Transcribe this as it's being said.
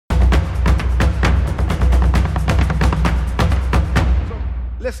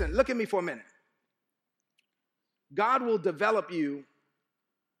Listen, look at me for a minute. God will develop you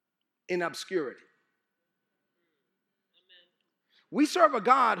in obscurity. We serve a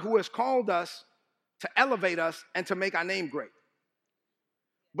God who has called us to elevate us and to make our name great.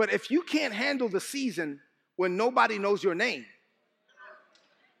 But if you can't handle the season when nobody knows your name,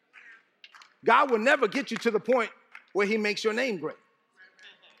 God will never get you to the point where he makes your name great.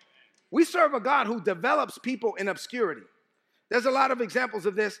 We serve a God who develops people in obscurity. There's a lot of examples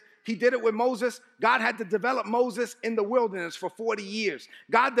of this. He did it with Moses. God had to develop Moses in the wilderness for 40 years.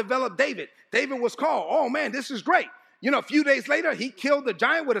 God developed David. David was called. Oh man, this is great. You know, a few days later, he killed the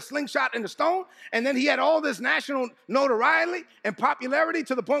giant with a slingshot and a stone. And then he had all this national notoriety and popularity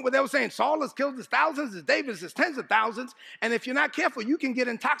to the point where they were saying Saul has killed his thousands, his David his tens of thousands. And if you're not careful, you can get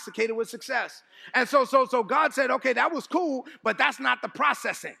intoxicated with success. And so God said, okay, that was cool, but that's not the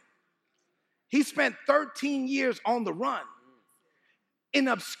processing. He spent 13 years on the run in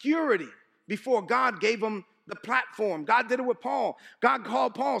obscurity before God gave him the platform. God did it with Paul. God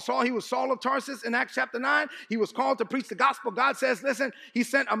called Paul. He was Saul of Tarsus in Acts chapter 9. He was called to preach the gospel. God says, listen, he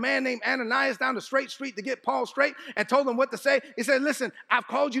sent a man named Ananias down the straight street to get Paul straight and told him what to say. He said, listen, I've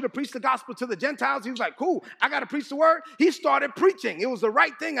called you to preach the gospel to the Gentiles. He was like, cool, I got to preach the word. He started preaching. It was the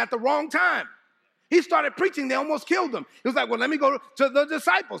right thing at the wrong time. He started preaching. They almost killed him. He was like, well, let me go to the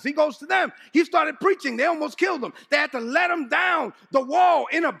disciples. He goes to them. He started preaching. They almost killed him. They had to let him down the wall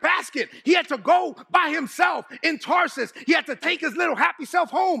in a basket. He had to go by himself in Tarsus. He had to take his little happy self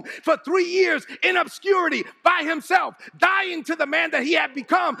home for 3 years in obscurity by himself, dying to the man that he had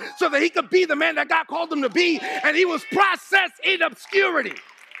become so that he could be the man that God called him to be. And he was processed in obscurity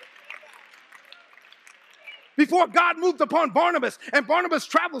before God moved upon Barnabas. And Barnabas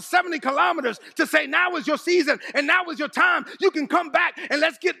traveled 70 kilometers to say, now is your season and now is your time. You can come back and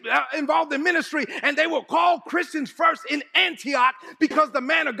let's get involved in ministry. And they were called Christians first in Antioch because the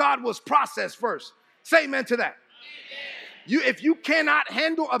man of God was processed first. Say amen to that. If you cannot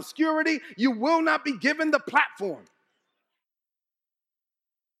handle obscurity, you will not be given the platform.